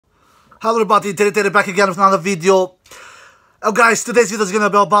Hello everybody, Terry back again with another video. Guys, today's video is going to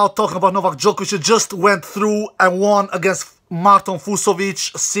be about talking about Novak Djokovic, who just went through and won against Marton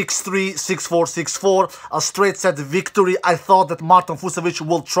Fucsovics 6-3, 6-4, 6-4. A straight set victory. I thought that Marton Fucsovics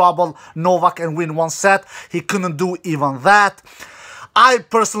will trouble Novak and win one set. He couldn't do even that. I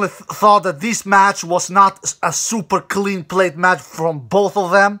personally thought that this match was not a super clean played match from both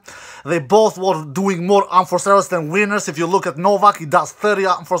of them. They both were doing more unforced errors than winners. If you look at Novak, he does 30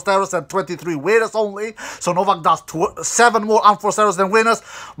 unforced errors and 23 winners only. So Novak does 7 more unforced errors than winners.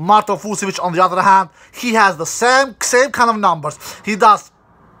 Marton Fucsovics, on the other hand, he has the same kind of numbers. He does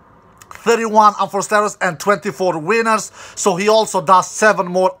 31 unforced errors and 24 winners. So he also does 7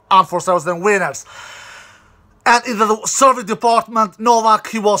 more unforced errors than winners. And in the serving department, Novak,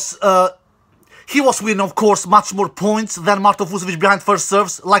 he was winning, of course, much more points than Marton Fucsovics behind first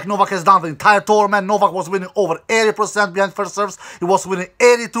serves, like Novak has done the entire tournament. Novak was winning over 80% behind first serves. He was winning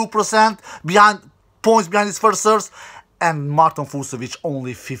 82% points behind his first serves, and Marton Fucsovics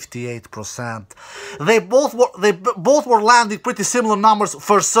only 58%. They both were landing pretty similar numbers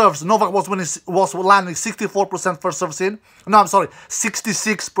first serves. Novak was landing 64% first serves in. No, I'm sorry,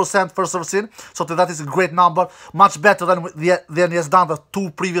 66% first serves in. So that is a great number, much better than he has done the 2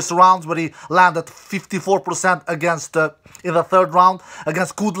 previous rounds, where he landed 54% against in the third round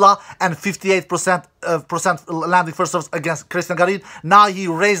against Kudla and 58% landing first serves against Christian Garin. Now he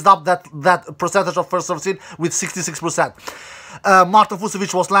raised up that percentage of first serves in with 66%. Marton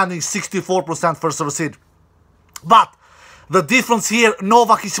Fucsovics was landing 64% first serves in. But the difference here,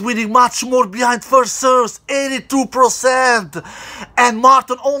 Novak is winning much more behind first serves, 82%, and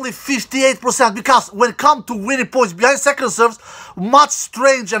Marton only 58%, because when it comes to winning points behind second serves, much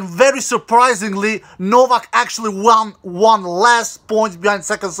strange and very surprisingly, Novak actually won less points behind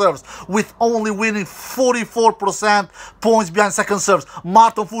second serves, with only winning 44% points behind second serves.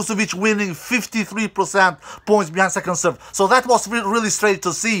 Marton Fucsovics winning 53% points behind second serve. So that was really strange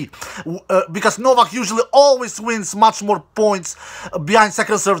to see, because Novak usually always wins much more points behind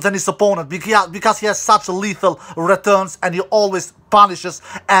second serve than his opponent, because he has such lethal returns, and he always punishes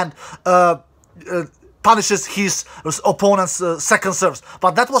his opponent's second serves.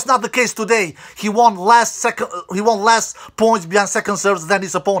 But that was not the case today. He won less points behind second serves than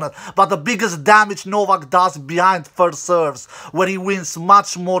his opponent. But the biggest damage Novak does behind first serves, where he wins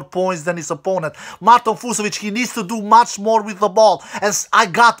much more points than his opponent. Marton Fucsovics, he needs to do much more with the ball. As I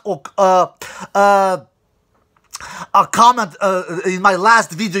got a comment in my last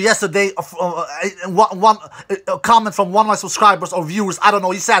video yesterday, a comment from one of my subscribers or viewers, I don't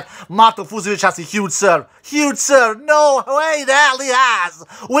know, he said Marton Fucsovics has a huge serve. Huge serve? No way the hell he has!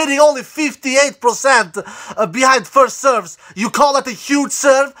 Winning only 58% behind first serves. You call that a huge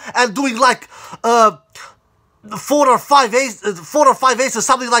serve? And doing like 4 or 5 aces,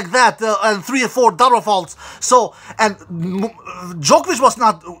 something like that, and 3 or 4 double faults. So, and Djokovic was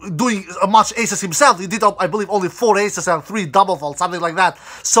not doing much aces himself. He did, I believe, only 4 aces and 3 double faults, something like that.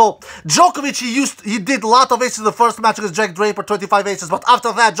 So Djokovic, he did a lot of aces in the first match against Jack Draper, 25 aces. But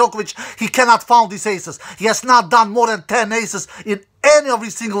after that, Djokovic, he cannot find these aces. He has not done more than 10 aces in any of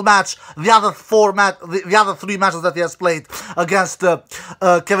his single match, the other 3 matches that he has played against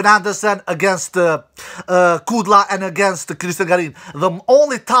Kevin Anderson, against Kudla, and against Christian Garin. The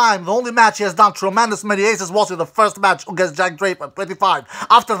only match he has done tremendous many aces was in the first match against Jack Draper, 25.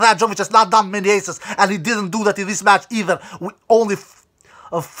 After that, Djokovic has not done many aces, and he didn't do that in this match either. Only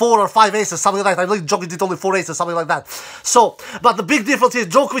 4 or 5 aces, something like that. I believe Djokovic did only 4 aces, something like that. So, but the big difference is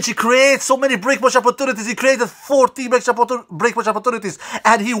Djokovic, he creates so many break match opportunities. He created 40 break match opportunities,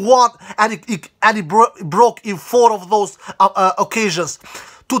 and he won, and he broke in 4 of those occasions.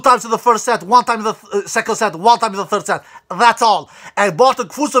 2 times in the first set, 1 time in the second set, 1 time in the third set. That's all. And Marton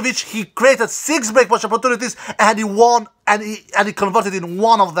Fucsovics, he created 6 break match opportunities, and he won, and he converted in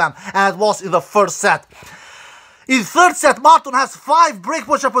 1 of them, and it was in the first set. In third set, Marton has 5 break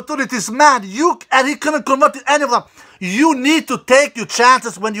match opportunities, man, and he couldn't convert any of them. You need to take your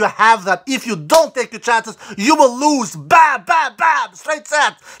chances when you have them. If you don't take your chances, you will lose. Bam, bam, bam, straight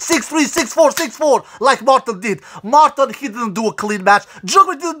set. 6-3, 6-4, 6-4, like Marton did. Marton, he didn't do a clean match.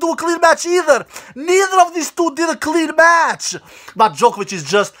 Djokovic didn't do a clean match either. Neither of these two did a clean match. But Djokovic is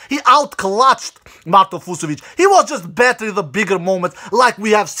just, he out-clutched Marton Fucsovics. He was just better in the bigger moments, like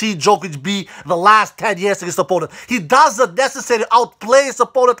we have seen Djokovic be the last 10 years against opponent. He doesn't necessarily outplay his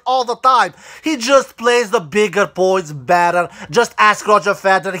opponent all the time. He just plays the bigger points points better. Just ask Roger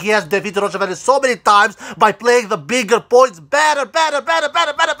Federer. He has defeated Roger Federer so many times by playing the bigger points better.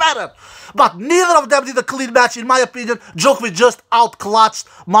 But neither of them did a clean match, in my opinion. Djokovic just outclatched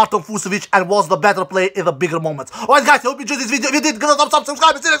Marton Fucsovics and was the better player in the bigger moments. Alright guys, I hope you enjoyed this video. If you did, give it a thumbs up,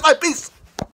 subscribe, and see you next time. Peace!